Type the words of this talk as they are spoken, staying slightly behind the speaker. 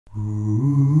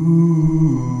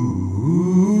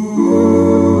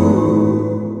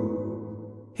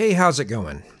Hey, how's it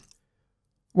going?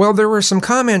 Well, there were some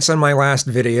comments on my last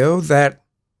video that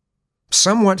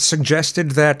somewhat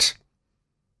suggested that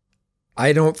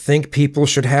I don't think people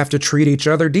should have to treat each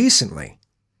other decently.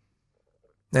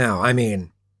 Now, I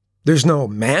mean, there's no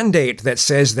mandate that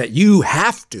says that you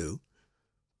have to,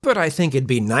 but I think it'd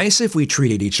be nice if we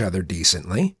treated each other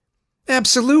decently.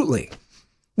 Absolutely.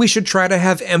 We should try to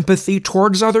have empathy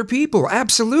towards other people.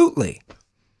 Absolutely.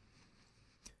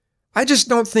 I just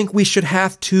don't think we should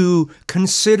have to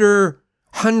consider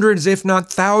hundreds, if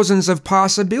not thousands, of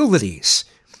possibilities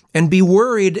and be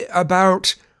worried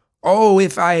about,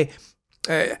 what's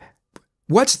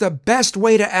the best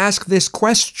way to ask this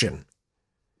question?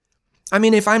 I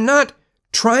mean, if I'm not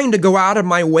trying to go out of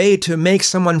my way to make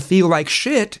someone feel like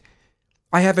shit,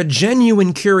 I have a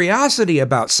genuine curiosity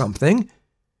about something,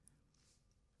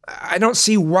 I don't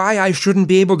see why I shouldn't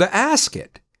be able to ask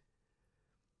it.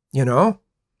 You know?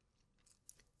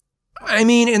 I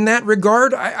mean, in that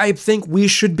regard, I think we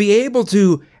should be able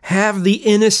to have the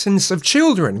innocence of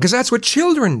children, because that's what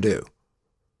children do.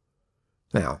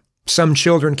 Now, some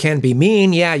children can be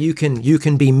mean. Yeah, you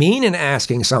can be mean in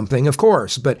asking something, of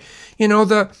course, but, you know,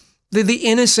 the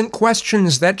innocent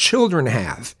questions that children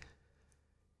have.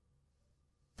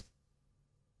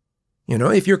 You know,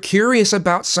 if you're curious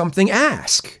about something,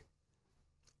 ask.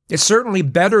 It's certainly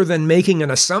better than making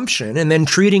an assumption and then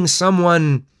treating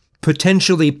someone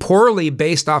potentially poorly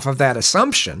based off of that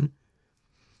assumption.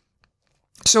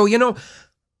 So, you know,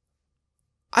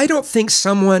 I don't think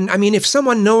if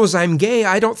someone knows I'm gay,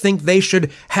 I don't think they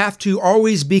should have to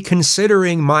always be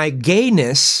considering my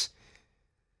gayness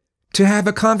to have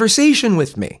a conversation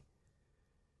with me.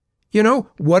 You know,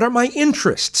 what are my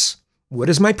interests? What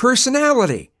is my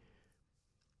personality?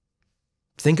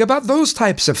 Think about those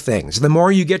types of things. The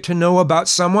more you get to know about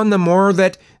someone, the more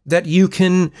that you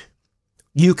can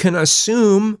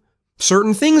assume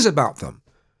certain things about them.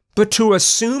 But to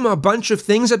assume a bunch of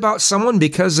things about someone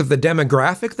because of the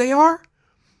demographic they are,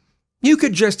 you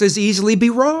could just as easily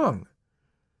be wrong.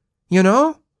 You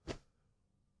know?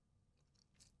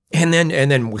 And then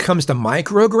when it comes to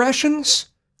microaggressions,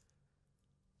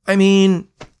 I mean,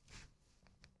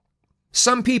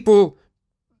 some people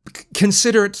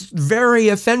consider it very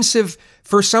offensive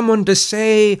for someone to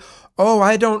say, "Oh,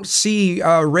 I don't see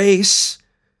race.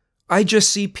 I just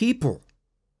see people.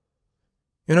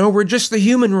 You know, we're just the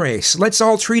human race. Let's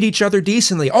all treat each other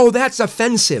decently." Oh, that's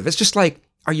offensive. It's just like,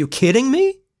 are you kidding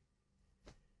me?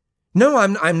 No,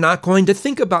 I'm not going to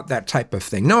think about that type of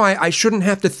thing. No, I shouldn't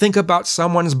have to think about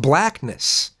someone's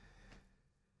blackness.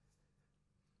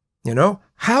 You know,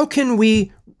 how can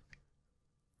we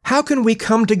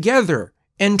come together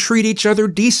and treat each other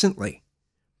decently?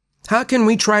 How can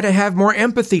we try to have more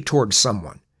empathy towards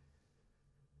someone?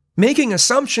 Making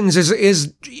assumptions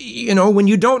is, you know, when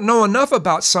you don't know enough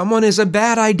about someone, is a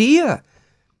bad idea.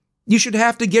 You should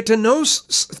have to get to know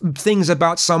things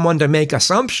about someone to make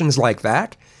assumptions like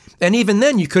that. And even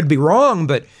then, you could be wrong,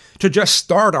 but to just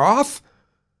start off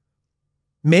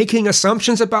making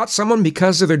assumptions about someone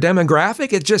because of their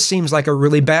demographic, it just seems like a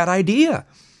really bad idea.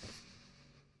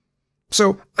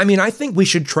 So, I mean, I think we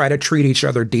should try to treat each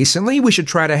other decently. We should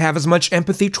try to have as much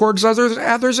empathy towards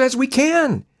others as we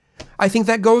can. I think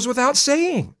that goes without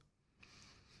saying.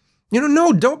 You know,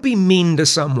 no, don't be mean to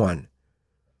someone.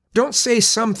 Don't say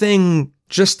something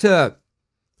just to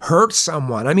hurt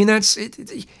someone. I mean,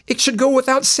 it should go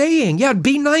without saying. Yeah,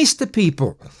 be nice to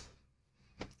people.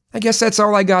 I guess that's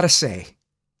all I gotta say.